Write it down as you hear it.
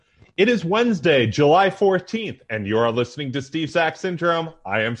It is Wednesday, July 14th, and you are listening to Steve Sack Syndrome.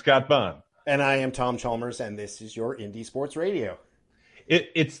 I am Scott Bunn. And I am Tom Chalmers, and this is your Indie Sports Radio.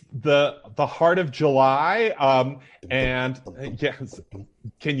 It's the heart of July, and yes,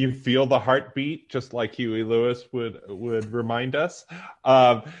 can you feel the heartbeat? Just like Huey Lewis would remind us.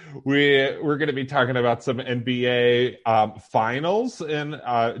 We're going to be talking about some NBA finals in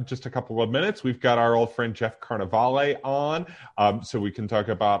just a couple of minutes. We've got our old friend Jeff Carnevale on, so we can talk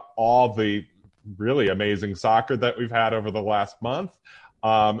about all the really amazing soccer that we've had over the last month,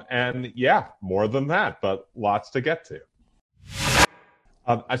 and yeah, more than that, but lots to get to.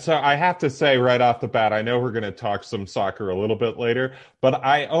 So I have to say right off the bat, I know we're going to talk some soccer a little bit later, but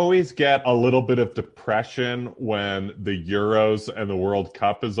I always get a little bit of depression when the Euros and the World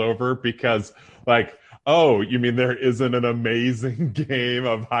Cup is over because, like, oh, you mean there isn't an amazing game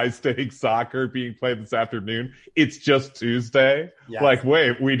of high-stakes soccer being played this afternoon? It's just Tuesday? Yes. Like,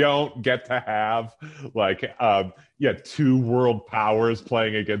 wait, we don't get to have, like, two world powers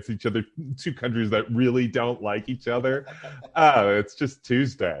playing against each other, two countries that really don't like each other. It's just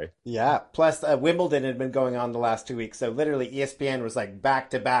Tuesday. Yeah, plus Wimbledon had been going on the last 2 weeks, so literally ESPN was, like,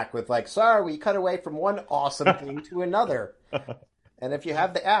 back-to-back with, like, sorry, we cut away from one awesome thing to another. And if you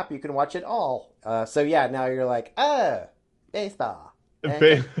have the app, you can watch it all. So yeah, now you're like, baseball.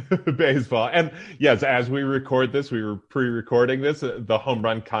 Baseball. And yes, as we record this, we were pre-recording this. The home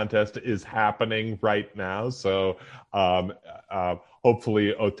run contest is happening right now. So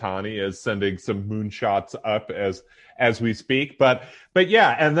hopefully Ohtani is sending some moonshots up as we speak. But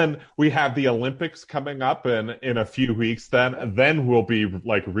yeah, and then we have the Olympics coming up in a few weeks. Then we'll be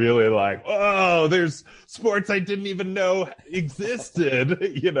like really like, oh, there's sports I didn't even know existed,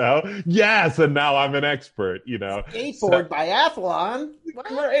 Yes, and now I'm an expert, Skateboard biathlon.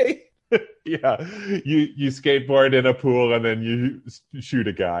 Great. Yeah, you skateboard in a pool and then you shoot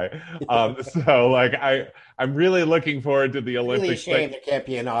a guy. So like I'm really looking forward to the Olympics. Really a shame there can't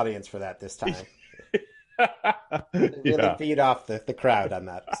be an audience for that this time. Really feed off the crowd on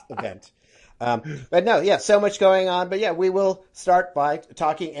that event. But no, yeah, so much going on. But yeah, we will start by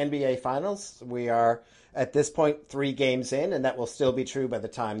talking NBA Finals. We are at this point 3 games in, and that will still be true by the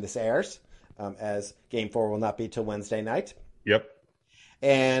time this airs, as Game 4 will not be till Wednesday night. Yep.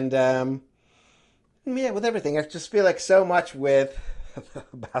 And with everything, I just feel like so much with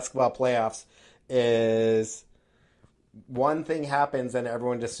basketball playoffs is one thing happens and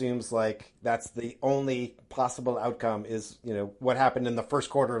everyone assumes like that's the only possible outcome is, what happened in the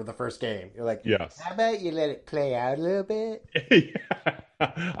first quarter of the first game. You're like, yes. How about you let it play out a little bit?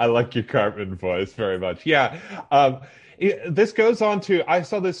 Yeah. I like your Cartman voice very much. Yeah. This goes on to, I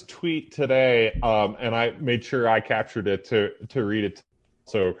saw this tweet today, and I made sure I captured it to read it.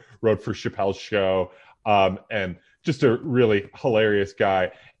 So wrote for Chappelle's Show, and just a really hilarious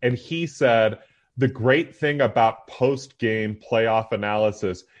guy. And he said, the great thing about post-game playoff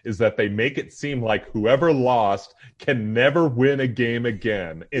analysis is that they make it seem like whoever lost can never win a game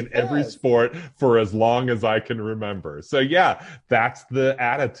again in every sport for as long as I can remember. So yeah, that's the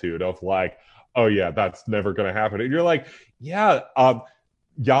attitude of like, oh yeah, that's never going to happen. And you're like, yeah,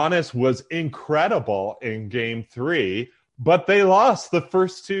 Giannis was incredible in game 3, but they lost the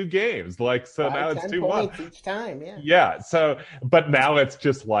first 2 games. Like, so now it's 2-1 each time. Yeah. Yeah. So, but now it's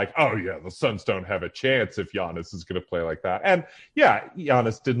just like, oh yeah, the Suns don't have a chance if Giannis is going to play like that. And yeah,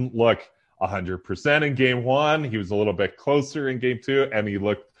 Giannis didn't look 100% in game 1. He was a little bit closer in game 2, and he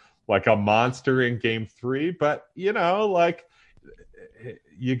looked like a monster in game 3. But like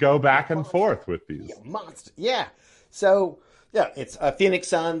you go back and forth with these monster. Yeah. So. Yeah, it's Phoenix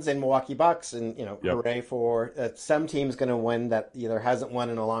Suns and Milwaukee Bucks, and hooray for some team's going to win that either hasn't won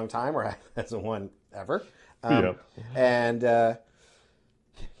in a long time or hasn't won ever. And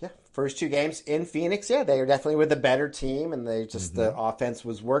first 2 games in Phoenix, they are definitely with a better team, and they just the offense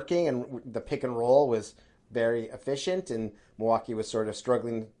was working, and the pick and roll was very efficient, and Milwaukee was sort of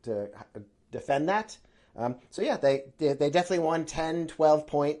struggling to defend that. They definitely won 10, 12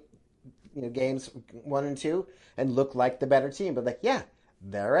 point games 1 and 2 and look like the better team. But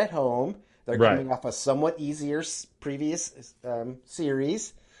they're at home. They're coming off a somewhat easier previous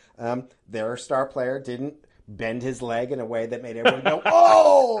series. Their star player didn't bend his leg in a way that made everyone go,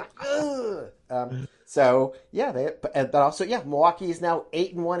 oh! But also, Milwaukee is now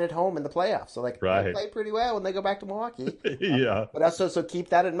 8-1 at home in the playoffs. So, they play pretty well when they go back to Milwaukee. But also, so keep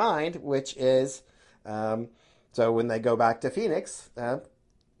that in mind, which is, so when they go back to Phoenix,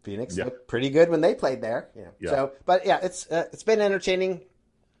 Phoenix looked pretty good when they played there. So, but it's been entertaining.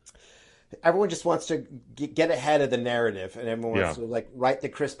 Everyone just wants to get ahead of the narrative, and everyone wants to write the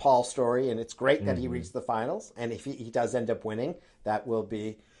Chris Paul story. And it's great that he reached the finals. And if he does end up winning, that will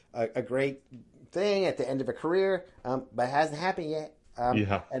be a great thing at the end of a career, but it hasn't happened yet.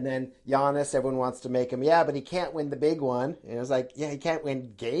 Yeah. And then Giannis, everyone wants to make him, yeah, but he can't win the big one. And it was like, yeah, he can't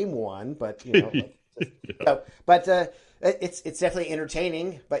win game one, but like just, Yeah. so, but it's definitely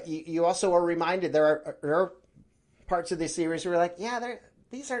entertaining. But you also are reminded there are parts of this series where you're like, yeah,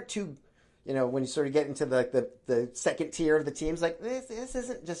 these aren't too, when you sort of get into the second tier of the teams, like this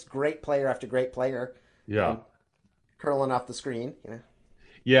isn't just great player after great player Yeah. curling off the screen.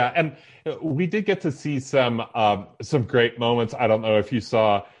 Yeah, and we did get to see some great moments. I don't know if you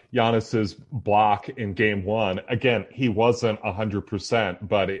saw Giannis's block in game one. Again, he wasn't 100%,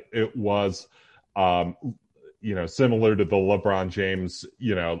 but it was um, similar to the LeBron James,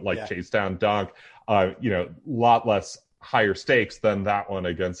 like Yeah. chase down dunk, a lot less higher stakes than that one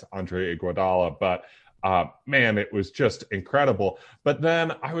against Andre Iguodala. But man, it was just incredible. But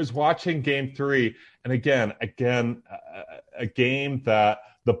then I was watching game three, and again, a game that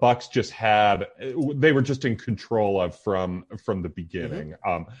the Bucks just had, they were just in control of from the beginning,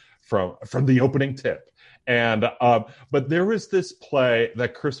 from the opening tip. And but there was this play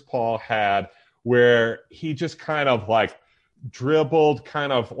that Chris Paul had where he just kind of like dribbled,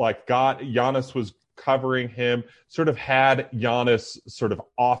 kind of like got Giannis was covering him, sort of had Giannis sort of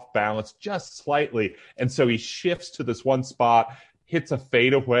off balance just slightly. And so he shifts to this one spot, hits a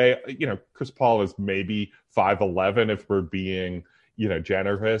fadeaway. Chris Paul is maybe 5'11" if we're being,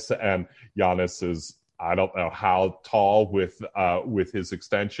 generous. And Giannis is, I don't know how tall with his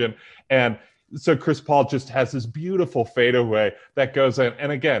extension. And so Chris Paul just has this beautiful fadeaway that goes in.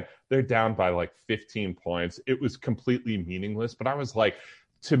 And again, they're down by like 15 points. It was completely meaningless. But I was like,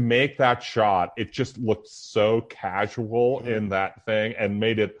 to make that shot, it just looked so casual in that thing and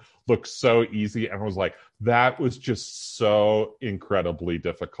made it look so easy. And I was like, that was just so incredibly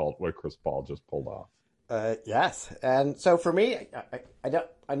difficult what Chris Paul just pulled off. Yes, and so for me,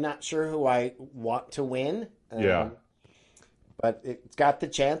 I'm not sure who I want to win. Yeah. But it's got the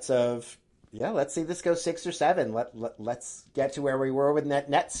chance of, yeah, let's see this go 6 or 7. Let's get to where we were with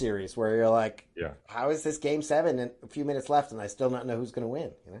net series, where you're like, Yeah. how is this game 7 and a few minutes left, and I still don't know who's going to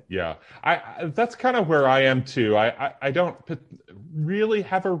win? Yeah, I that's kind of where I am too. I don't really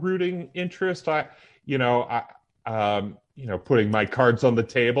have a rooting interest. Putting my cards on the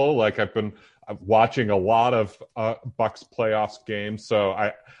table. Like I've been watching a lot of Bucks playoffs games, so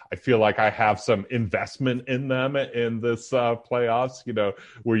I feel like I have some investment in them in this playoffs.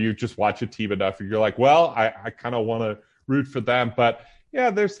 Where you just watch a team enough, and you're like, well, I kind of want to root for them. But yeah,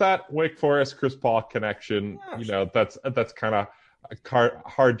 there's that Wake Forest Chris Paul connection. That's kind of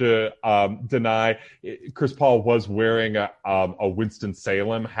hard to deny. Chris Paul was wearing a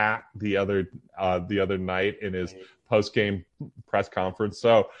Winston-Salem hat the other night in his post-game press conference.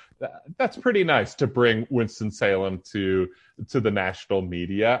 So that's pretty nice to bring Winston-Salem to the national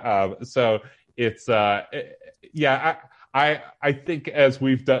media. So it's I think, as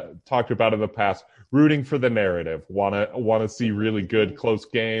we've talked about in the past, rooting for the narrative, want to see really good close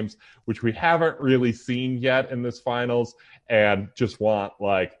games, which we haven't really seen yet in this finals, and just want,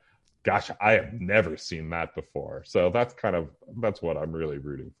 like, gosh, I have never seen that before. So that's what I'm really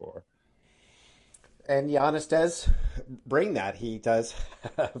rooting for. And Giannis does bring that. He does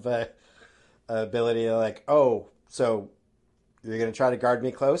have a ability to, like, oh, so you're going to try to guard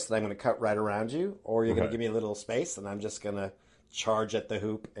me close, and I'm going to cut right around you, or you're going to give me a little space, and I'm just going to charge at the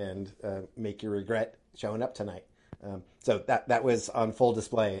hoop and make you regret showing up tonight. So that was on full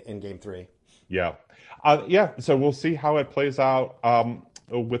display in Game 3. Yeah. So we'll see how it plays out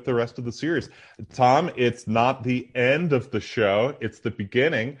with the rest of the series. Tom, it's not the end of the show. It's the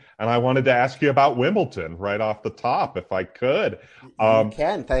beginning. And I wanted to ask you about Wimbledon right off the top, if I could. You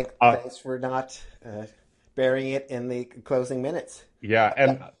can. Thanks for not burying it in the closing minutes. Yeah.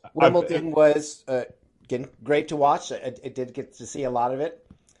 And Wimbledon was again, great to watch. I did get to see a lot of it.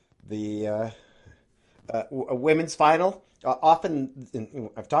 The women's final, often,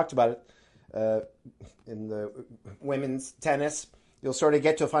 I've talked about it, in the women's tennis, you'll sort of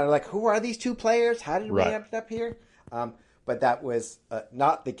get to a final like, who are these two players? How did we end up here? But that was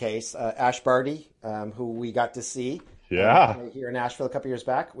not the case. Ash Barty, who we got to see here in Nashville a couple years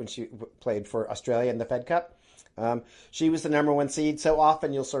back when she played for Australia in the Fed Cup. She was the number 1 seed. So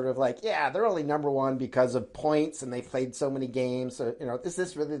often you'll sort of like, yeah, they're only number 1 because of points and they played so many games. So, is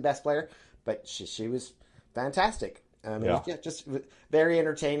this really the best player? But she was fantastic. Just very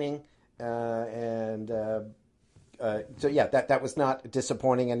entertaining. So yeah, that was not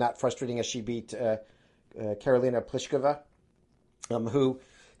disappointing and not frustrating as she beat Karolina Pliskova, who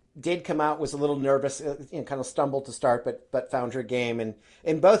did come out, was a little nervous, kind of stumbled to start, but found her game. And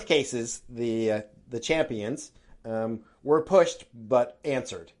in both cases, the champions were pushed but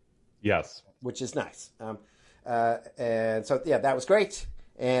answered. Yes. which is nice. And so, yeah, that was great.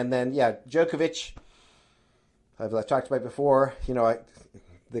 And then, yeah, Djokovic, I've talked about before,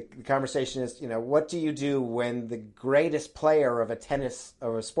 the conversation is, what do you do when the greatest player of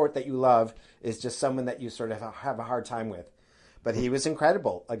a sport that you love is just someone that you sort of have a hard time with? But he was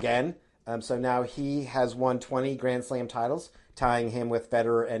incredible again. So now he has won 20 Grand Slam titles, tying him with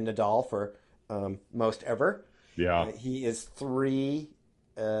Federer and Nadal for most ever. Yeah. He is 3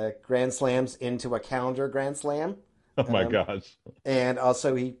 Grand Slams into a calendar Grand Slam. Oh my gosh. And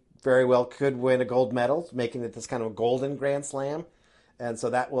also he very well could win a gold medal, making it this kind of a golden Grand Slam. And so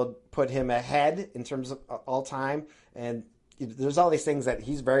that will put him ahead in terms of all time. And there's all these things that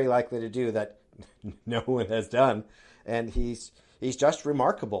he's very likely to do that no one has done. And he's just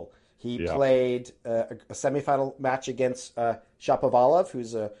remarkable. He played a semifinal match against Shapovalov,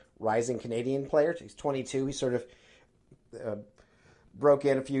 who's a rising Canadian player. He's 22. He sort of broke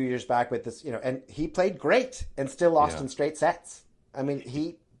in a few years back with this, and he played great and still lost in straight sets. I mean,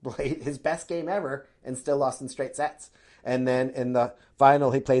 he played his best game ever and still lost in straight sets. And then in the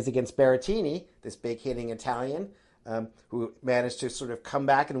final, he plays against Berrettini, this big-hitting Italian, who managed to sort of come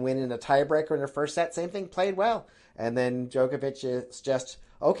back and win in a tiebreaker in the first set. Same thing, played well. And then Djokovic is just,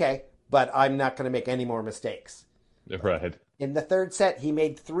 okay, but I'm not going to make any more mistakes. Right. In the third set, he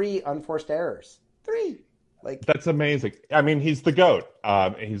made 3 unforced errors. 3. That's amazing. I mean, he's the GOAT.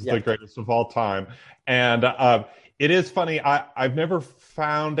 He's the greatest of all time. And it is funny. I've never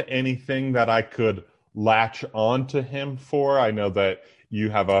found anything that I could latch on to him for. I know that you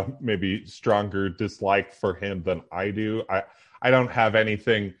have a maybe stronger dislike for him than I do. I don't have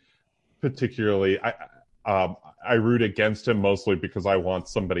anything particularly. I root against him mostly because I want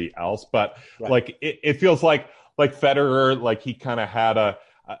somebody else. But like it feels like Federer, like he kind of had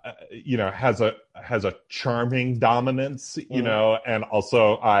has a charming dominance, and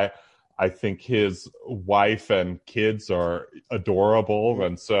also I think his wife and kids are adorable.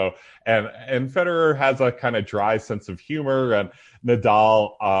 And so, and Federer has a kind of dry sense of humor, and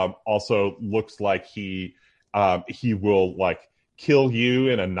Nadal also looks like he will like kill you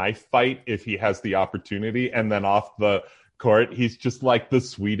in a knife fight if he has the opportunity. And then off the court, he's just like the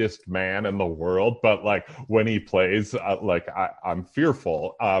sweetest man in the world. But like when he plays, I'm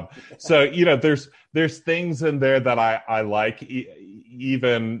fearful. So, there's things in there that I like.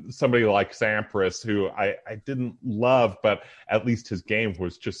 Even somebody like Sampras, who I didn't love, but at least his game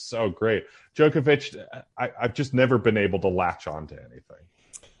was just so great. Djokovic, I've just never been able to latch on to anything.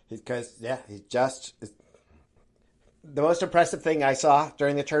 Because, he's just... The most impressive thing I saw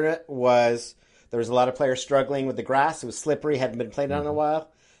during the tournament was there was a lot of players struggling with the grass. It was slippery, hadn't been played on in a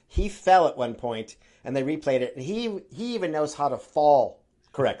while. He fell at one point, and they replayed it. And he even knows how to fall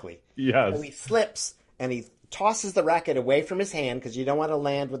correctly. Yes. So he slips, and he tosses the racket away from his hand because you don't want to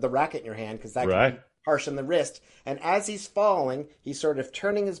land with the racket in your hand because that can be harsh on the wrist. And as he's falling, he's sort of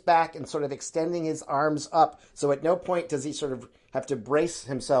turning his back and sort of extending his arms up. So at no point does he sort of have to brace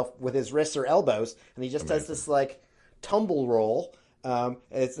himself with his wrists or elbows. And he just does this like tumble roll.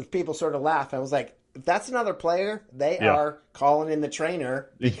 People sort of laugh. I was like, if that's another player, they are calling in the trainer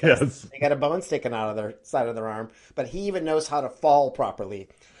because they got a bone sticking out of their side of their arm. But he even knows how to fall properly.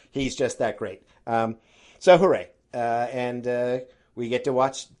 He's just that great. So hooray. And we get to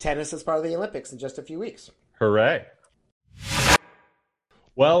watch tennis as part of the Olympics in just a few weeks. Hooray.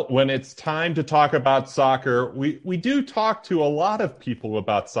 Well, when it's time to talk about soccer, we do talk to a lot of people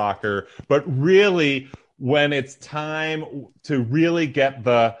about soccer, but really when it's time to really get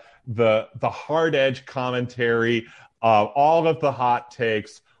the hard edge commentary, all of the hot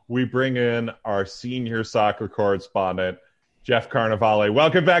takes, we bring in our senior soccer correspondent, Jeff Carnevale.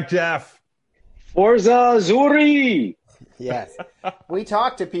 Welcome back, Jeff. Forza Azzurri! Yes. We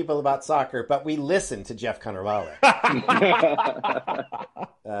talk to people about soccer, but we listen to Jeff Carnevale.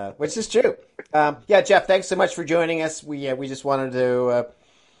 Which is true. Jeff, thanks so much for joining us. We just wanted to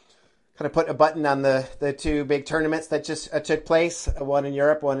kind of put a button on the 2 big tournaments that just took place, one in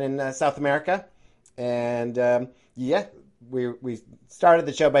Europe, one in South America. And we started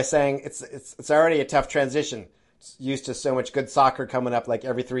the show by saying it's already a tough transition. It's used to so much good soccer coming up like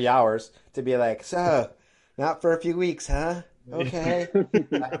every 3 hours to be like, so not for a few weeks, huh? Okay.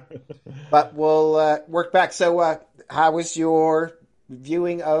 But we'll work back. So how was your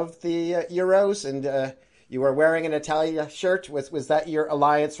viewing of the Euros? And you were wearing an Italia shirt. Was that your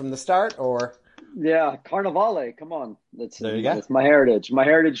alliance from the start, or? Yeah, Carnevale. Come on, There you go. That's my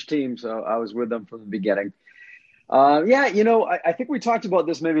heritage team. So I was with them from the beginning. I think we talked about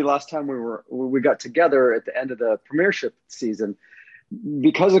this maybe last time we got together at the end of the Premiership season,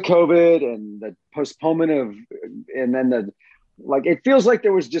 because of COVID and the postponement and then Like, it feels like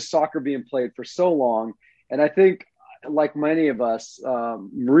there was just soccer being played for so long. And I think, like many of us,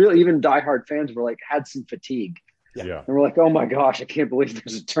 really even diehard fans were like, had some fatigue. Yeah. And we're like, oh my gosh, I can't believe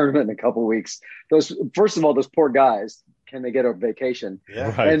there's a tournament in a couple of weeks. First of all, those poor guys, can they get a vacation?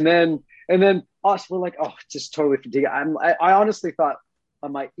 Yeah. Right. And then us, we're like, oh, just totally fatigued. I honestly thought,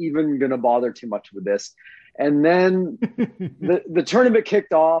 am I even going to bother too much with this? And then the tournament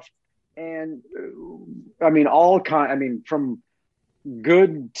kicked off, and from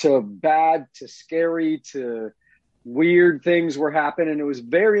good to bad to scary to weird things were happening. It was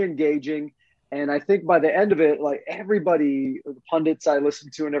very engaging. And I think by the end of it, like, everybody, the pundits I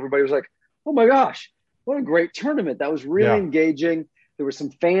listened to, and everybody was like, oh my gosh, what a great tournament. That was really engaging. There were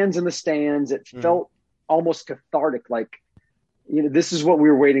some fans in the stands. It felt almost cathartic. Like, this is what we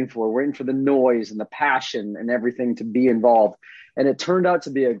were waiting for, waiting for the noise and the passion and everything to be involved. And it turned out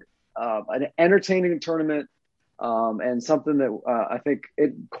to be an entertaining tournament, and something that I think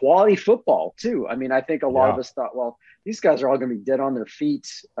quality football too. I mean, I think a lot of us thought, well, these guys are all going to be dead on their feet.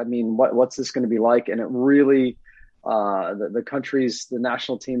 I mean, what's this going to be like? And it really, the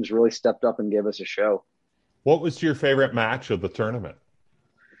national teams really stepped up and gave us a show. What was your favorite match of the tournament?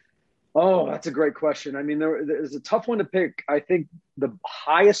 Oh, that's a great question. I mean, there's a tough one to pick. I think the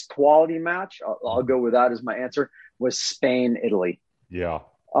highest quality match, I'll go with that as my answer, was Spain-Italy. Yeah.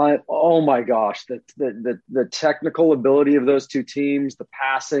 Oh my gosh, the technical ability of those two teams, the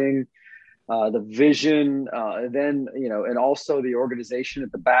passing, the vision, and also the organization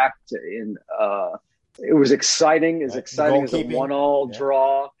at the back. It was exciting, as exciting as a 1-1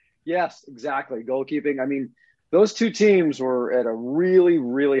 draw. Yes, exactly. Goalkeeping. I mean, those two teams were at a really,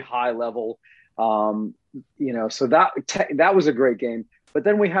 really high level. So that was a great game. But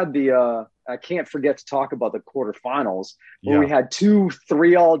then we had I can't forget to talk about the quarterfinals, where we had 2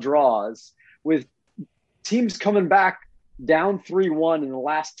 3-all draws with teams coming back down 3-1 in the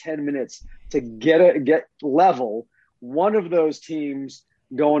last 10 minutes to get level. One of those teams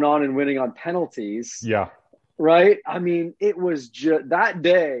going on and winning on penalties. Yeah. Right. I mean, it was just that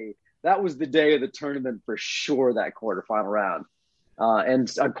day. That was the day of the tournament for sure, that quarterfinal round. And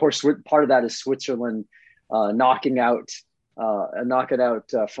of course, part of that is Switzerland knocking out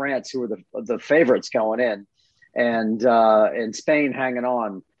France, who were the favorites going in, and Spain hanging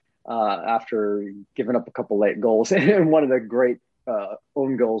on after giving up a couple late goals and one of the great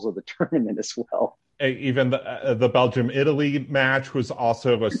own goals of the tournament as well. Even the Belgium-Italy match was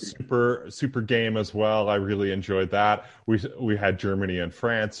also a super game as well. I really enjoyed that. We had Germany and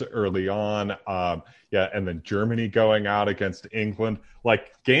France early on, and then Germany going out against England,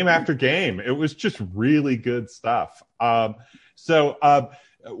 like game after game. It was just really good stuff.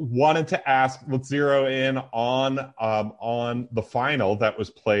 Wanted to ask, let's zero in on the final that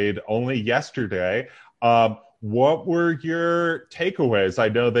was played only yesterday. What were your takeaways? I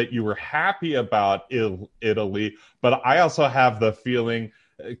know that you were happy about Italy, but I also have the feeling,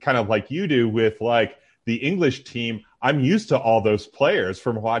 kind of like you do, with like the English team. I'm used to all those players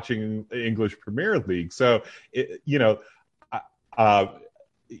from watching the English Premier League, so it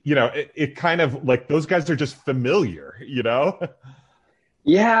kind of like those guys are just familiar,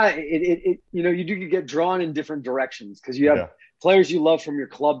 Yeah, you do get drawn in different directions because you have players you love from your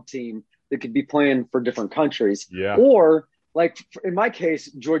club team that could be playing for different countries. Yeah. Or, like in my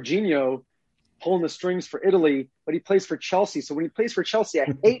case, Jorginho pulling the strings for Italy, but he plays for Chelsea. So when he plays for Chelsea, I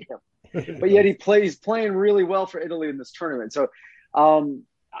hate him. But yet he's playing really well for Italy in this tournament. So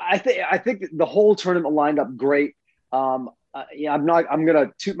I think the whole tournament lined up great. I'm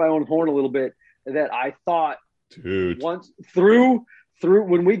gonna toot my own horn a little bit, that I thought once through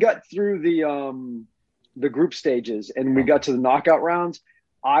when we got through the group stages and we got to the knockout rounds,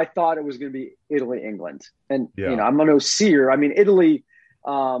 I thought it was going to be Italy-England. And, I'm no seer. I mean, Italy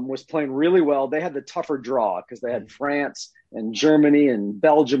was playing really well. They had the tougher draw because they had France and Germany and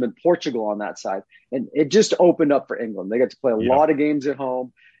Belgium and Portugal on that side. And it just opened up for England. They got to play a lot of games at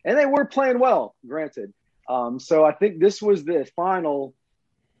home. And they were playing well, granted. So I think this was the final.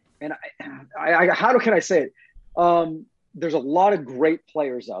 And how can I say it? There's a lot of great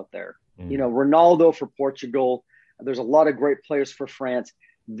players out there. Ronaldo for Portugal. There's a lot of great players for France.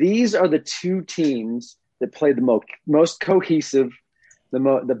 These are the two teams that play the most cohesive,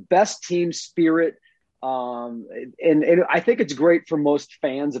 the best team spirit. And I think it's great for most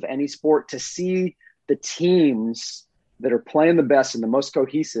fans of any sport to see the teams that are playing the best and the most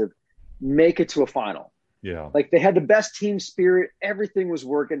cohesive make it to a final. Yeah. Like, they had the best team spirit. Everything was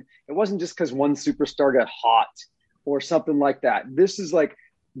working. It wasn't just because one superstar got hot or something like that. This is like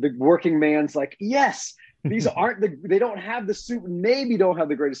the working man's like, yes, these they don't have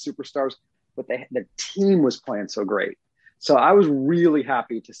the greatest superstars, but the team was playing so great. So I was really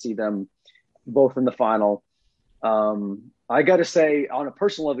happy to see them both in the final. I got to say, on a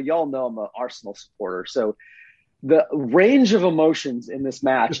personal level, y'all know I'm an Arsenal supporter. So the range of emotions in this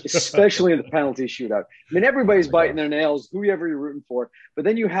match, especially in the penalty shootout. I mean, everybody's biting their nails, whoever you're rooting for. But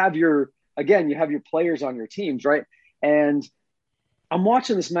then you have your players on your teams, right? And I'm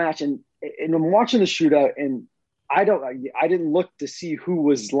watching this match and I'm watching the shootout, and I didn't look to see who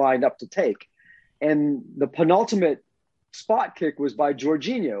was lined up to take. And the penultimate spot kick was by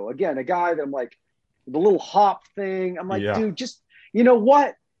Jorginho. Again, a guy that I'm like, the little hop thing. I'm like, dude, just, you know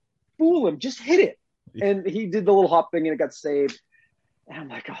what? Fool him. Just hit it. And he did the little hop thing and it got saved. And I'm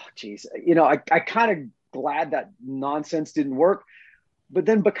like, oh, geez. You know, I kind of glad that nonsense didn't work. But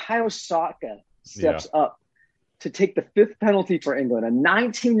then Bukayo Saka steps up to take the 5th penalty for England. A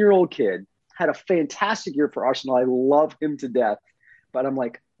 19-year-old kid, had a fantastic year for Arsenal. I love him to death. But I'm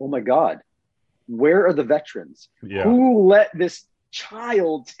like, oh, my God, where are the veterans? Yeah. Who let this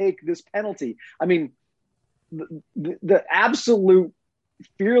child take this penalty? I mean, the absolute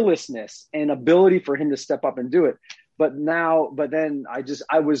fearlessness and ability for him to step up and do it. But then I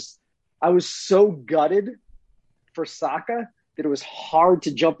was so gutted for Saka that it was hard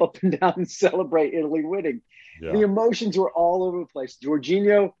to jump up and down and celebrate Italy winning. Yeah. The emotions were all over the place.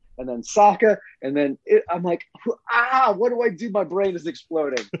 Jorginho and then Saka, and then I'm like, what do I do? My brain is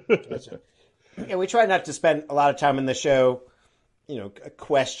exploding. Yeah, we try not to spend a lot of time in the show,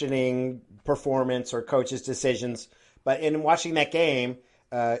 questioning performance or coaches' decisions. But in watching that game,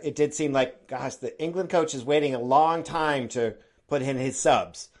 it did seem like, gosh, the England coach is waiting a long time to put in his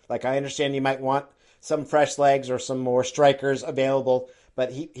subs. Like, I understand you might want some fresh legs or some more strikers available,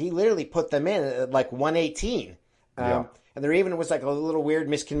 but he literally put them in at like 118. And there even was like a little weird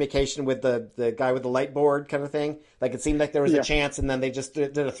miscommunication with the guy with the light board kind of thing. Like, it seemed like there was a chance, and then they just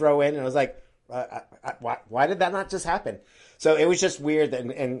did a throw in, and I was like, why did that not just happen? So it was just weird.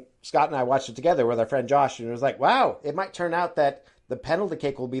 And Scott and I watched it together with our friend Josh, and it was like, wow, it might turn out that the penalty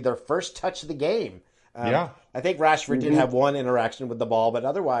kick will be their first touch of the game. I think Rashford did have one interaction with the ball, but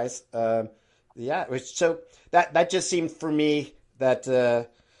otherwise, it was so that just seemed for me that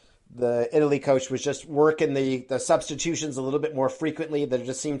the Italy coach was just working the substitutions a little bit more frequently. There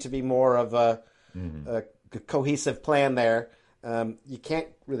just seemed to be more of a cohesive plan there. You can't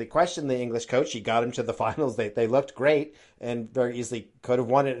really question the English coach. He got him to the finals. They looked great and very easily could have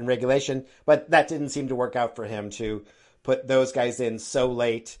won it in regulation, but that didn't seem to work out for him to put those guys in so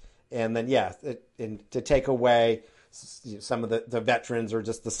late. And then, to take away some of the veterans or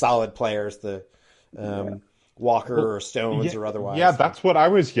just the solid players, Walker or Stones or otherwise. Yeah, that's what I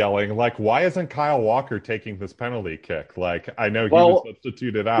was yelling. Like, why isn't Kyle Walker taking this penalty kick? Like, I know he was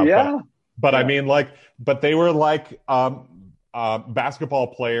substituted out, but I mean, like, but they were like basketball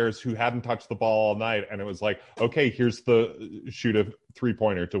players who hadn't touched the ball all night, and it was like, okay, here's the shoot a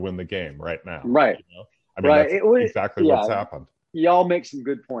 3-pointer to win the game right now. Right. I mean, that's exactly what's happened. Y'all make some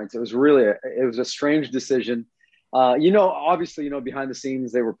good points. It was a strange decision. Obviously, behind the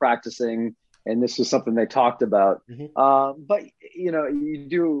scenes they were practicing, and this was something they talked about. Mm-hmm. But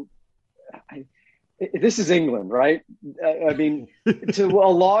this is England, right? I mean, to a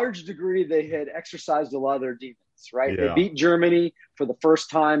large degree, they had exercised a lot of their demons, right? Yeah. They beat Germany for the first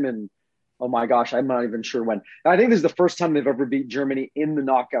time, and oh my gosh, I'm not even sure when. I think this is the first time they've ever beat Germany in the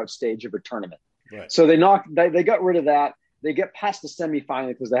knockout stage of a tournament. Right. So they got rid of that. They get past the semifinal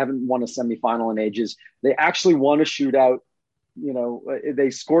because they haven't won a semifinal in ages. They actually won a shootout.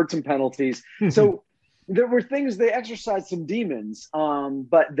 They scored some penalties. So there were things, they exercised some demons.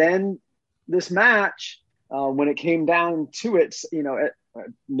 But then this match, when it came down to it,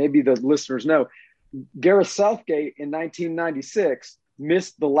 maybe the listeners know, Gareth Southgate in 1996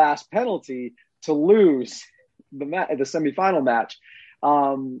 missed the last penalty to lose the semifinal match.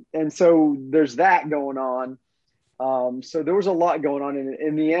 And so there's that going on. So there was a lot going on. And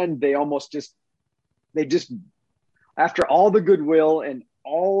in the end, they just, after all the goodwill and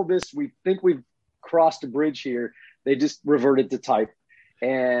all this, we think we've crossed a bridge here, they just reverted to type.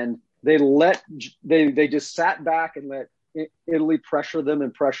 And they just sat back and let Italy pressure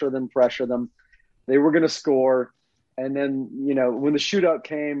them. They were going to score. And then, when the shootout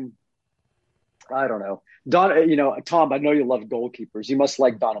came, I don't know. Tom, I know you love goalkeepers. You must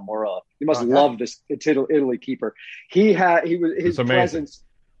like Donnarumma. You must love this Italy keeper. His presence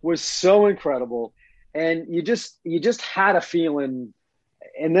was so incredible, and you just had a feeling.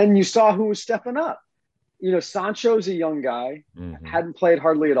 And then you saw who was stepping up. Sancho's a young guy, hadn't played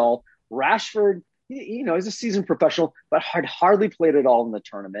hardly at all. Rashford, he's a seasoned professional, but had hardly played at all in the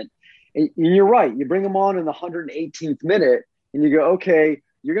tournament. And you're right. You bring him on in the 118th minute, and you go, okay,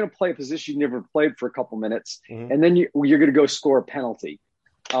 you're going to play a position you never played for a couple minutes, and then you're going to go score a penalty.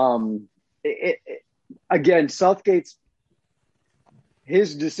 Again, Southgate's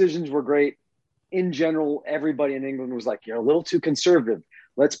his decisions were great. In general, everybody in England was like, "You're a little too conservative.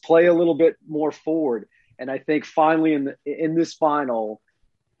 Let's play a little bit more forward." And I think finally in this final,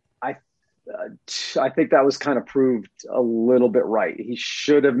 I think that was kind of proved a little bit right. He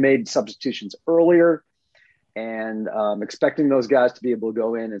should have made substitutions earlier, and expecting those guys to be able to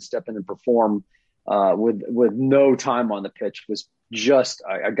go in and step in and perform with no time on the pitch was just,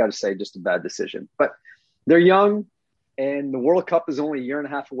 I got to say, just a bad decision. But they're young, and the World Cup is only a year and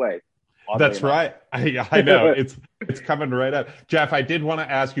a half away. That's right. I know it's coming right up. Jeff, I did want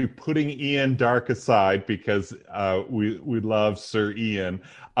to ask you, putting Ian Darke aside, because we love Sir Ian.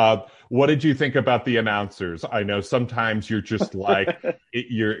 What did you think about the announcers? I know sometimes you're just like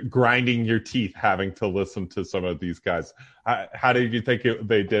you're grinding your teeth having to listen to some of these guys. How did you think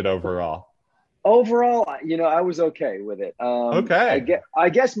they did overall? Overall, I was okay with it. Okay. I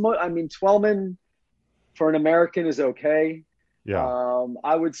guess Twellman for an American is okay. Yeah.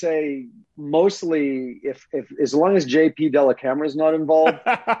 I would say mostly if as long as JP Dellacamera is not involved,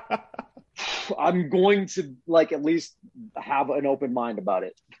 I'm going to at least have an open mind about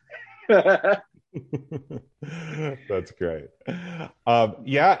it. That's great.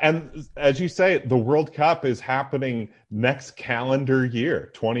 Yeah, and as you say, the World Cup is happening next calendar year,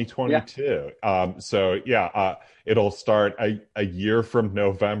 2022. Yeah. So it'll start a year from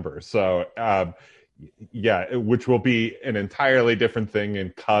November. So which will be an entirely different thing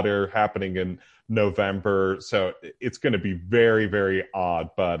in Qatar, happening in November. So it's going to be very, very odd.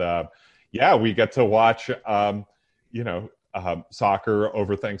 But we get to watch, soccer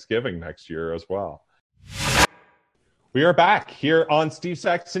over Thanksgiving next year as well. We are back here on Steve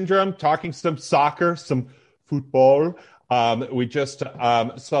Sack Syndrome, talking some soccer, some football. We just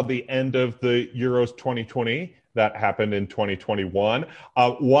saw the end of the Euros 2020. That happened in 2021.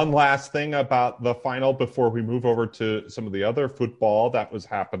 One last thing about the final before we move over to some of the other football that was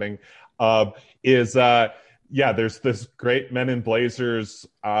happening is there's this great Men in Blazers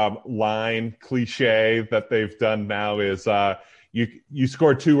line cliche that they've done now is you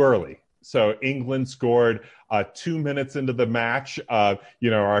scored too early. So England scored 2 minutes into the match.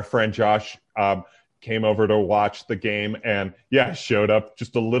 Our friend Josh came over to watch the game and showed up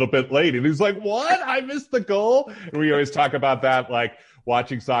just a little bit late. And he's like, "What? I missed the goal?" And we always talk about that, like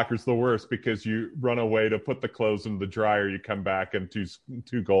watching soccer's the worst because you run away to put the clothes in the dryer, you come back and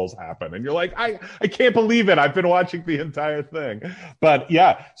two goals happen. And you're like, I can't believe it. I've been watching the entire thing. But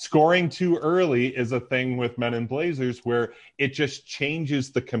scoring too early is a thing with Men in Blazers where it just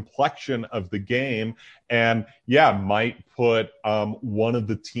changes the complexion of the game and might put one of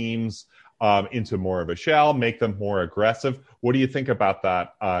the teams into more of a shell, make them more aggressive. What do you think about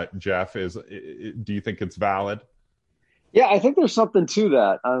that, Jeff? Do you think it's valid? Yeah, I think there's something to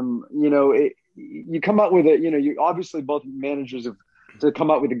that. You come out with you obviously both managers have to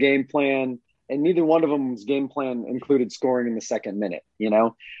come out with a game plan, and neither one of them's game plan included scoring in the second minute.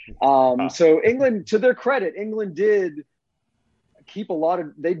 So England, to their credit, England did keep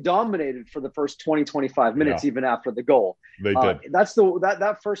they dominated for the first 20-25 minutes, even after the goal. They did.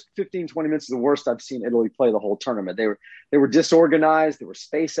 That first 15-20 minutes is the worst I've seen Italy play the whole tournament. They were disorganized. There was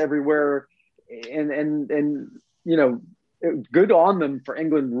space everywhere, and good on them for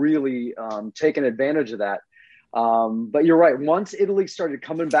England really taking advantage of that. But you're right. Once Italy started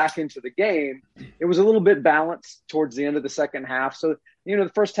coming back into the game, it was a little bit balanced towards the end of the second half. So,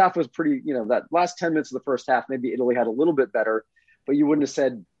 the first half was pretty, that last 10 minutes of the first half, maybe Italy had a little bit better, but you wouldn't have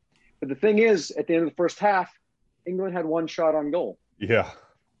said. But the thing is, at the end of the first half, England had one shot on goal. Yeah.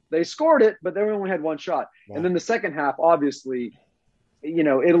 They scored it, but they only had one shot. Wow. And then the second half, obviously,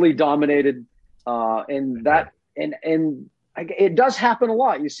 Italy dominated, and it does happen a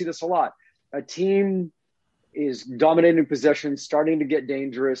lot. You see this a lot. A team is dominating possession, starting to get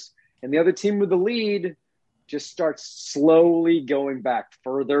dangerous, and the other team with the lead just starts slowly going back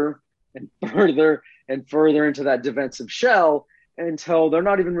further and further and further into that defensive shell until they're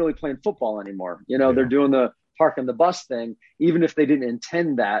not even really playing football anymore. They're doing the park and the bus thing. Even if they didn't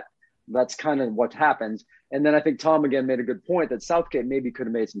intend that, that's kind of what happens. And then I think Tom again made a good point that Southgate maybe could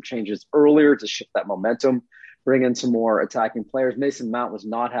have made some changes earlier to shift that momentum, bring in some more attacking players. Mason Mount was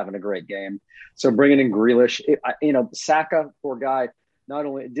not having a great game. So bringing in Grealish, Saka, poor guy, not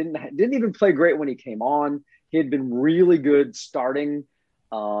only didn't even play great when he came on. He had been really good starting,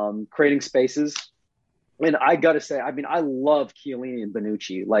 creating spaces. And I got to say, I love Chiellini and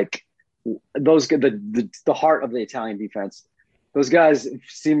Bonucci. Like those, the heart of the Italian defense. Those guys have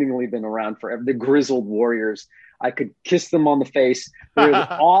seemingly been around forever. The grizzled warriors. I could kiss them on the face. They're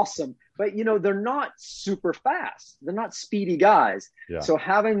awesome. But, they're not super fast. They're not speedy guys. Yeah. So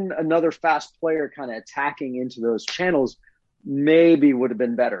having another fast player kind of attacking into those channels maybe would have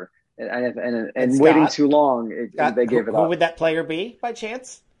been better. And waiting too long, they gave it up. Who would that player be by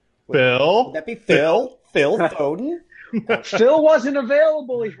chance? Phil? Would that be Phil? Phil Foden? Phil wasn't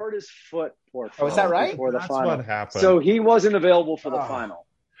available. He hurt his foot. Poor Phil. Oh, is that right? Before the That's final. what happened. So he wasn't available for the final.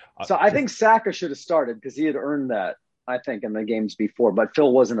 So I think Saka should have started because he had earned that, I think, in the games before. But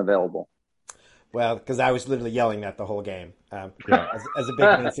Phil wasn't available. Well, because I was literally yelling that the whole game as a big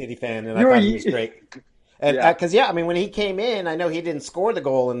Man City fan, and I thought he was great. And because when he came in, I know he didn't score the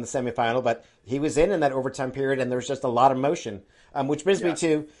goal in the semifinal, but he was in that overtime period, and there was just a lot of motion. Which brings me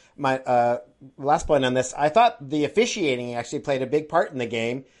to my last point on this. I thought the officiating actually played a big part in the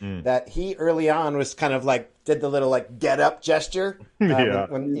game. That he early on was kind of did the little get up gesture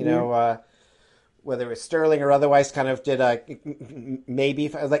when whether it was Sterling or otherwise, kind of did a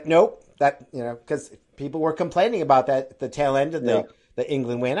maybe. I was like, nope, that because people were complaining about that at the tail end of the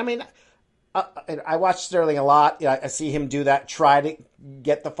England win. I mean. I watch Sterling a lot. I see him do that, try to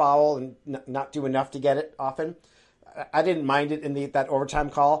get the foul and not do enough to get it often. I didn't mind it in that overtime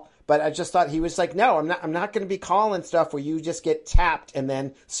call, but I just thought he was like, no, I'm not going to be calling stuff where you just get tapped and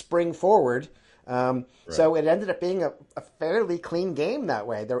then spring forward. Right. So it ended up being a fairly clean game that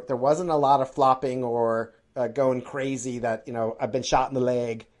way. There wasn't a lot of flopping or going crazy that, I've been shot in the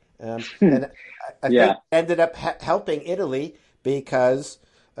leg. And I think it ended up helping Italy because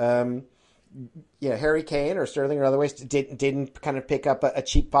Harry Kane or Sterling or otherwise didn't kind of pick up a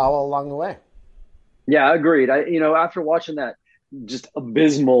cheap foul along the way. Yeah, agreed. After watching that just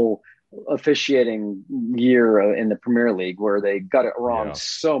abysmal officiating year in the Premier League where they got it wrong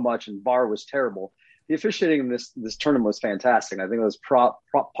so much and VAR was terrible, the officiating in this tournament was fantastic. I think it was part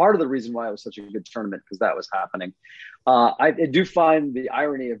of the reason why it was such a good tournament because that was happening. I do find the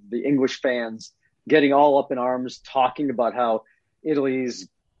irony of the English fans getting all up in arms talking about how Italy's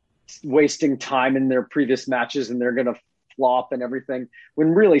wasting time in their previous matches and they're going to flop and everything when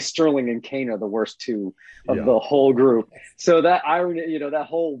really Sterling and Kane are the worst two of the whole group. So that irony, that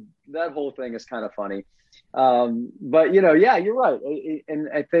whole thing is kind of funny. But you're right. And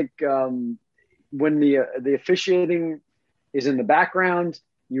I think when the officiating is in the background,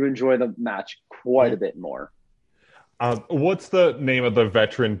 you enjoy the match quite a bit more. What's the name of the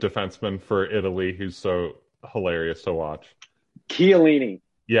veteran defenseman for Italy who's so hilarious to watch? Chiellini.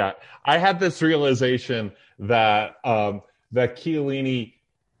 Yeah, I had this realization that that Chiellini,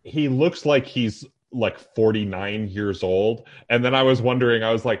 he looks like he's 49 years old, and then I was wondering,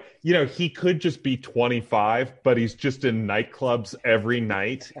 I was like, he could just be 25, but he's just in nightclubs every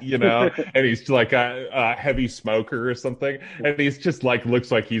night, and he's like a heavy smoker or something, and he's just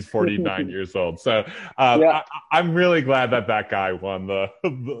looks like he's 49 years old. So I'm really glad that guy won the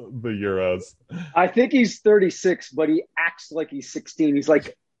Euros. I think he's 36, but he acts like he's 16. He's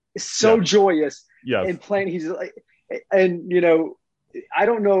joyous and playing. He's I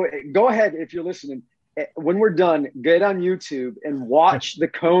don't know. Go ahead if you're listening. When we're done, get on YouTube and watch the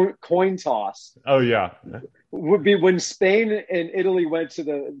coin toss. Oh yeah, would be when Spain and Italy went to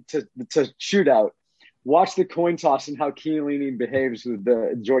the shootout. Watch the coin toss and how Chiellini behaves with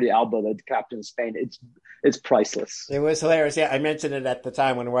Jordi Alba, the captain of Spain. It's priceless. It was hilarious. Yeah, I mentioned it at the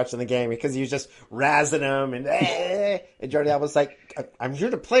time when we were watching the game because he was just razzing him and Jordi Alba was like, "I'm here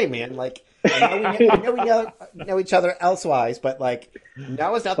to play, man. I know we know each other elsewise, but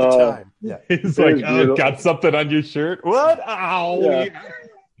now is not the time." Yeah, he's like, "Oh, got something on your shirt? What? Ow!"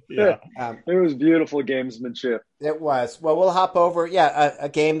 Yeah. It was beautiful gamesmanship. It was. Well, we'll hop over. Yeah, a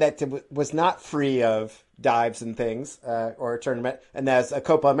game that was not free of dives and things, or a tournament, and that's a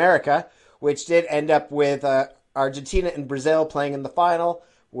Copa America, which did end up with Argentina and Brazil playing in the final,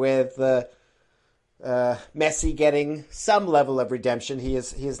 with Messi getting some level of redemption. He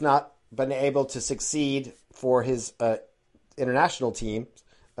has not been able to succeed for his international team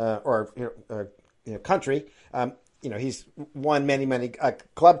or country. He's won many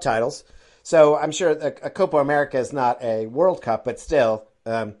club titles. So I'm sure a Copa America is not a World Cup, but still,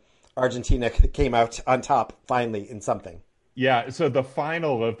 Argentina came out on top finally in something. Yeah, so the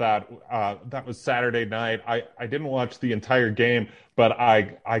final of that was Saturday night. I didn't watch the entire game, but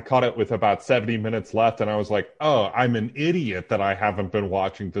I caught it with about 70 minutes left, and I was like, oh, I'm an idiot that I haven't been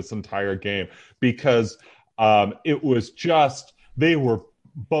watching this entire game because it was just,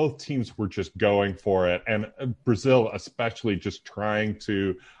 both teams were just going for it, and Brazil especially just trying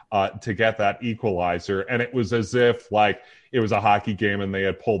to get that equalizer, and it was as if it was a hockey game and they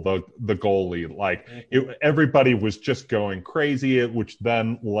had pulled the goalie. Everybody was just going crazy, which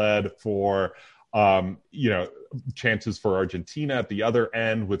then led for chances for Argentina at the other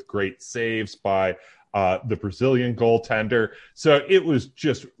end with great saves by the Brazilian goaltender. So it was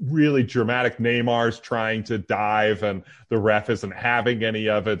just really dramatic. Neymar's trying to dive and the ref isn't having any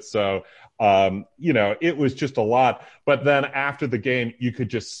of it. So, it was just a lot. But then after the game, you could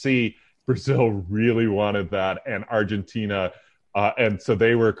just see Brazil really wanted that, and Argentina, and so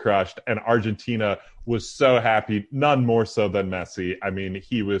they were crushed. And Argentina was so happy, none more so than Messi. I mean,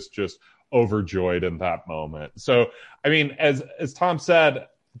 he was just overjoyed in that moment. So, I mean, as Tom said,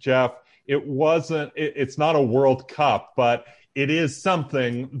 Jeff, it's not a World Cup, but it is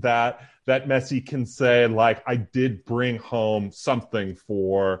something that Messi can say, like, I did bring home something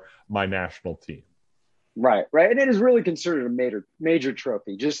for my national team. Right. And it is really considered a major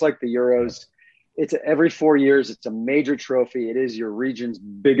trophy, just like the Euros. It's every 4 years. It's a major trophy. It is your region's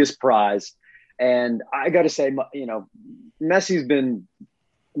biggest prize. And I got to say, Messi's been,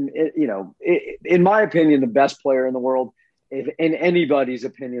 in my opinion, the best player in the world. If in anybody's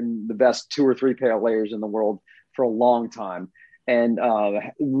opinion, the best 2 or 3 players in the world for a long time. And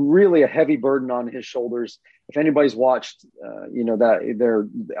really a heavy burden on his shoulders. If anybody's watched, that their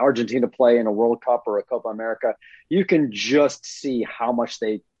Argentina play in a World Cup or a Copa America, you can just see how much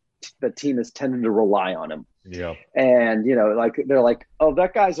the team has tended to rely on him. Yeah. And, they're like, oh,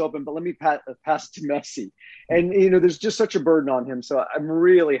 that guy's open, but let me pass it to Messi. And, there's just such a burden on him. So I'm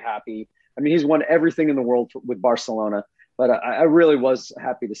really happy. I mean, he's won everything in the world with Barcelona. But I really was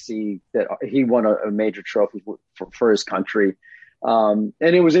happy to see that he won a major trophy for his country. And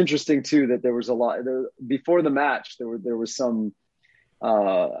it was interesting, too, that there was a lot before the match. There was some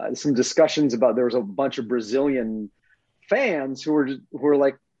discussions about there was a bunch of Brazilian fans who were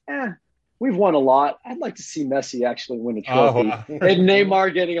like, we've won a lot. I'd like to see Messi actually win a trophy. Oh. And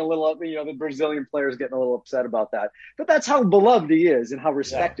Neymar getting a little, the Brazilian players getting a little upset about that. But that's how beloved he is and how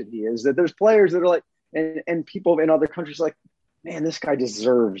respected he is, that there's players that are like, and people in other countries like, man, this guy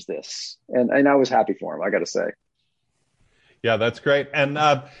deserves this. And I was happy for him, I got to say. Yeah, that's great. And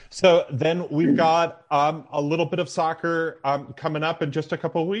so then we've got a little bit of soccer coming up in just a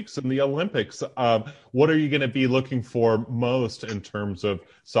couple of weeks in the Olympics. What are you going to be looking for most in terms of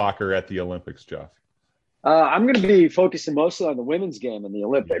soccer at the Olympics, Jeff? I'm going to be focusing mostly on the women's game in the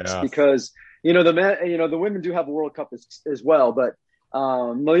Olympics because, the women do have a World Cup as well, but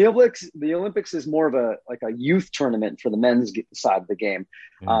the Olympics is more of a youth tournament for the men's side of the game.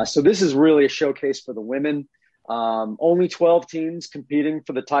 So this is really a showcase for the women. Only 12 teams competing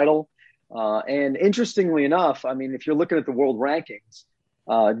for the title. And interestingly enough, I mean, if you're looking at the world rankings,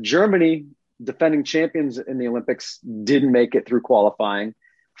 Germany, defending champions in the Olympics, didn't make it through qualifying.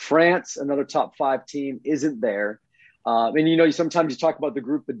 France, another top 5 team, isn't there. And sometimes you talk about the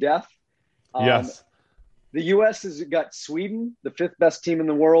group of death. Yes. The U.S. has got Sweden, the 5th best team in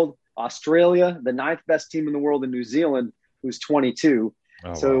the world, Australia, the 9th best team in the world, and New Zealand, who's 22.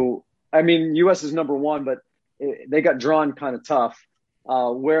 Oh, so, wow. I mean, U.S. is number 1, but they got drawn kind of tough.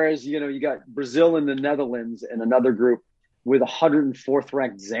 Whereas, you got Brazil and the Netherlands in another group with 104th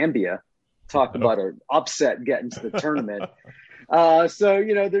ranked Zambia. Talk about an upset getting to the tournament. So,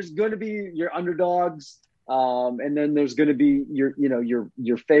 there's going to be your underdogs. And then there's going to be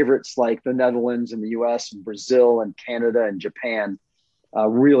your favorites like the Netherlands and the U.S. and Brazil and Canada and Japan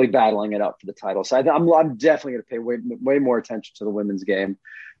really battling it out for the title. So I'm definitely going to pay way more attention to the women's game.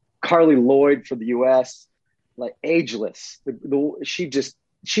 Carly Lloyd for the U.S., like ageless. She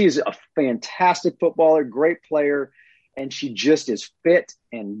is a fantastic footballer, great player, and she just is fit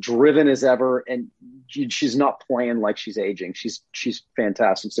and driven as ever. And she's not playing like she's aging. She's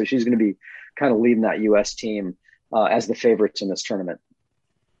fantastic. So she's going to be kind of leading that U.S. team as the favorites in this tournament.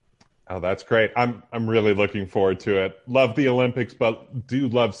 Oh, that's great. I'm really looking forward to it. Love the Olympics, but do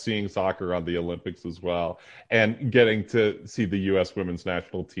love seeing soccer on the Olympics as well. And getting to see the U.S. women's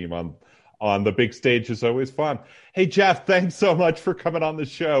national team on the big stage is always fun. Hey, Jeff, thanks so much for coming on the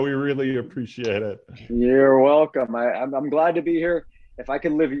show. We really appreciate it. You're welcome. I'm glad to be here. If I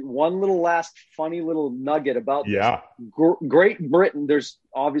can leave one little last funny little nugget about this. Great Britain, there's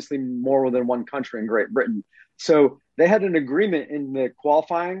obviously more than one country in Great Britain. So they had an agreement in the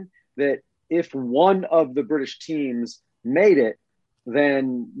qualifying that if one of the British teams made it,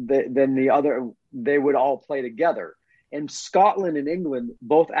 then the other, they would all play together. And Scotland and England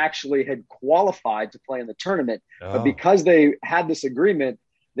both actually had qualified to play in the tournament. Oh. But because they had this agreement,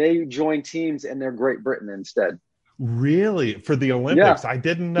 they joined teams and they're Great Britain instead. Really? For the Olympics? Yeah. I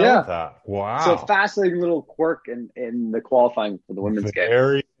didn't know that. Wow. So fascinating little quirk in the qualifying for the women's game.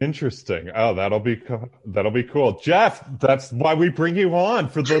 Very interesting. Oh, that'll be cool. Jeff, that's why we bring you on,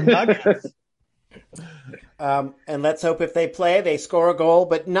 for the Nuggets. And let's hope if they play, they score a goal,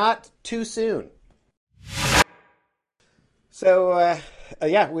 but not too soon. So,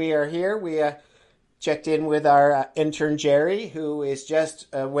 yeah, we are here. We checked in with our intern Jerry, who is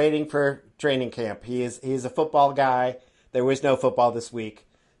just waiting for training camp. He's a football guy. There was no football this week,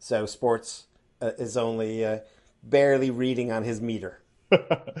 so sports is only barely reading on his meter.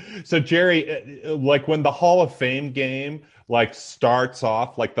 So Jerry, like when the Hall of Fame game like starts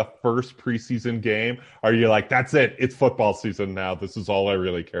off, like the first preseason game, are you like, that's it, it's football season now, this is all I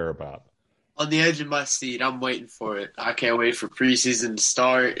really care about? On the edge of my seat, I'm waiting for it. I can't wait for preseason to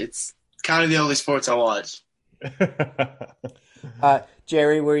start. It's kind of the only sports I watch.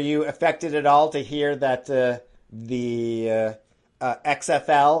 Jerry, were you affected at all to hear that the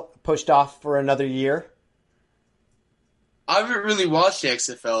XFL pushed off for another year? I haven't really watched the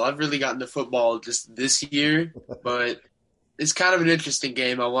XFL. I've really gotten to football just this year, but it's kind of an interesting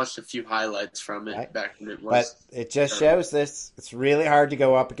game. I watched a few highlights from it back when it was. But it just shows this. It's really hard to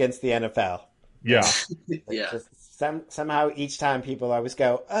go up against the NFL. Yeah. Yeah. Somehow each time people always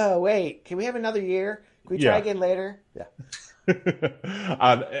go, oh, wait, can we have another year? Can we try again later? Yeah.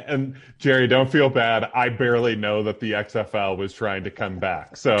 And Jerry, don't feel bad. I barely know that the XFL was trying to come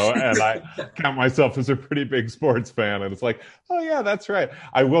back. So, and I count myself as a pretty big sports fan. And it's like, oh yeah, that's right.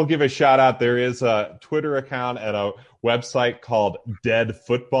 I will give a shout out. There is a Twitter account and a website called Dead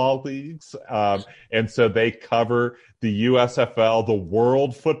Football Leagues. And so they cover the USFL, the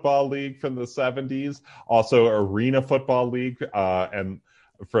World Football League from the 70s, also Arena Football League, and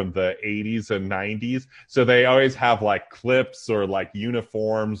from the 80s and 90s. So they always have like clips or like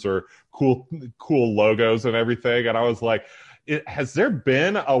uniforms or cool logos and everything. And I was like, has there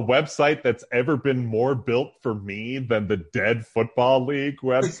been a website that's ever been more built for me than the Dead Football League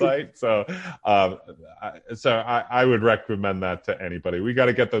website? So I would recommend that to anybody. We got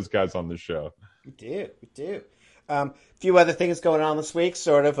to get those guys on the show. We do. A few other things going on this week,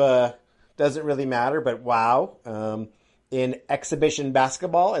 sort of doesn't really matter, but wow. In exhibition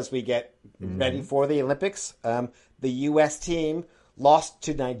basketball, as we get ready for the Olympics, the U.S. team lost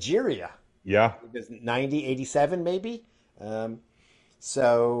to Nigeria. Yeah. It was 90-87 maybe. Wow.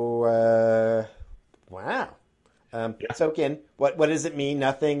 So again, what does it mean?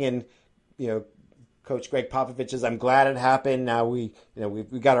 Nothing. And, Coach Greg Popovich is, I'm glad it happened. Now we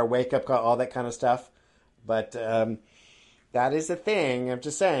got our wake up call, all that kind of stuff. But that is a thing. I'm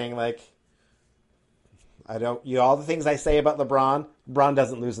just saying, like, all the things I say about LeBron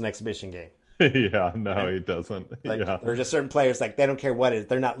doesn't lose an exhibition game. Yeah, no, he doesn't. Like, yeah. There are just certain players, like, they don't care what it is,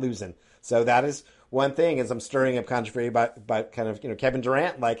 they're not losing. So that is one thing, is I'm stirring up controversy about kind of, Kevin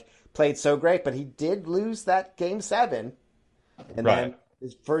Durant, like, played so great, but he did lose that game 7. And then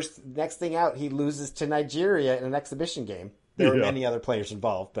his next thing out, he loses to Nigeria in an exhibition game. There were many other players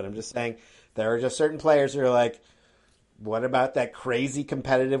involved, but I'm just saying there are just certain players who are like, what about that crazy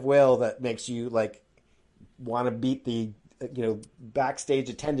competitive will that makes you, like, want to beat the backstage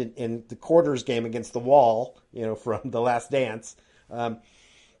attendant in the quarters game against the wall, from The Last Dance.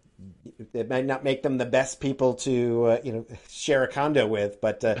 It might not make them the best people to share a condo with,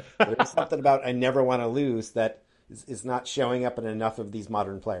 but there is something about I never want to lose that is not showing up in enough of these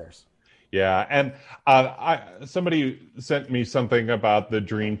modern players. Yeah, and somebody sent me something about the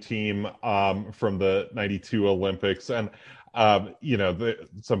Dream Team from the '92 Olympics, and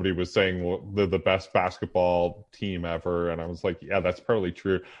somebody was saying, well, they're the best basketball team ever. And I was like, yeah, that's probably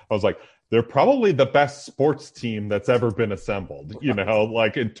true. I was like, they're probably the best sports team that's ever been assembled,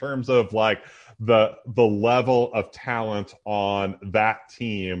 like in terms of like the level of talent on that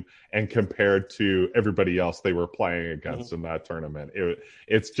team and compared to everybody else they were playing against in that tournament.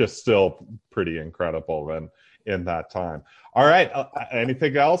 It's just still pretty incredible in that time. All right.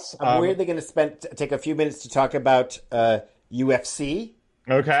 Anything else? I'm weirdly going to take a few minutes to talk about UFC.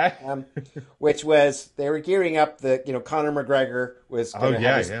 Okay. Which was, they were gearing up Conor McGregor was going to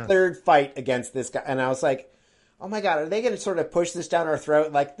have his third fight against this guy. And I was like, oh my God, are they going to sort of push this down our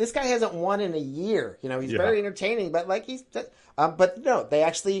throat? Like, this guy hasn't won in a year. He's very entertaining, but like but no, they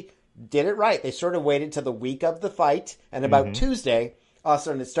actually did it right. They sort of waited till the week of the fight, and about Tuesday, all of a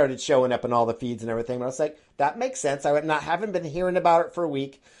sudden it started showing up in all the feeds and everything. And I was like, that makes sense. I haven't been hearing about it for a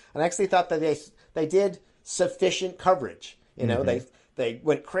week. And I actually thought that they did sufficient coverage. They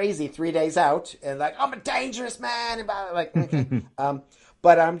went crazy 3 days out and like, I'm a dangerous man. And like, okay.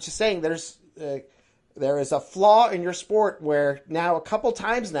 But I'm just saying there is a flaw in your sport where now a couple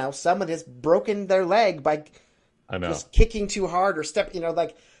times now someone has broken their leg by just kicking too hard or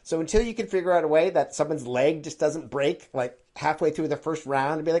so until you can figure out a way that someone's leg just doesn't break like halfway through the first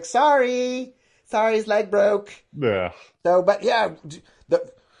round and be like, sorry, his leg broke. Yeah. So, but yeah,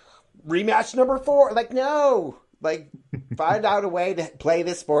 the rematch number 4, like, no. Like, find out a way to play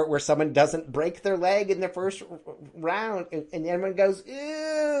this sport where someone doesn't break their leg in their first round, and everyone goes,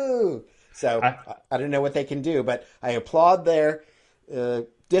 ew. So I don't know what they can do, but I applaud their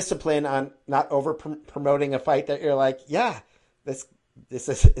discipline on not over promoting a fight that you're like, yeah, this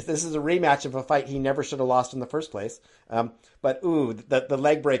is a rematch of a fight he never should have lost in the first place. But the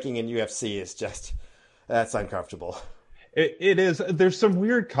leg breaking in UFC is just, that's uncomfortable. It is. There's some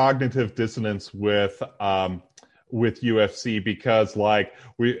weird cognitive dissonance with UFC because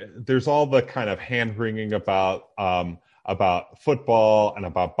there's all the kind of hand wringing about football and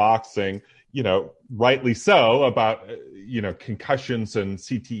about boxing, rightly so, about concussions and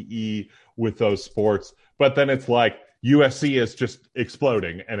CTE with those sports. But then it's like UFC is just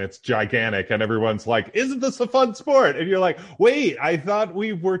exploding and it's gigantic and everyone's like, isn't this a fun sport? And you're like, wait, I thought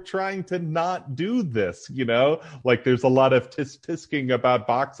we were trying to not do this, like there's a lot of tisking about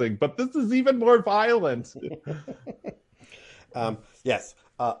boxing, but this is even more violent. Yes,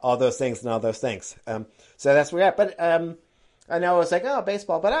 all those things and all those things. So that's where we're at. But I know it's like, oh,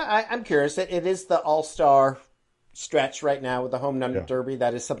 baseball, but I'm curious. It is the all-star stretch right now with the home run derby.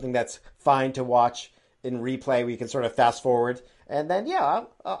 That is something that's fine to watch in replay. We can sort of fast forward, and then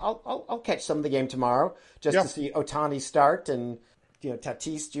I'll catch some of the game tomorrow just to see Ohtani start and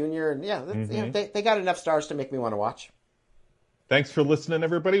Tatis Jr. and they got enough stars to make me want to watch. Thanks for listening,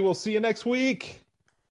 everybody. We'll see you next week.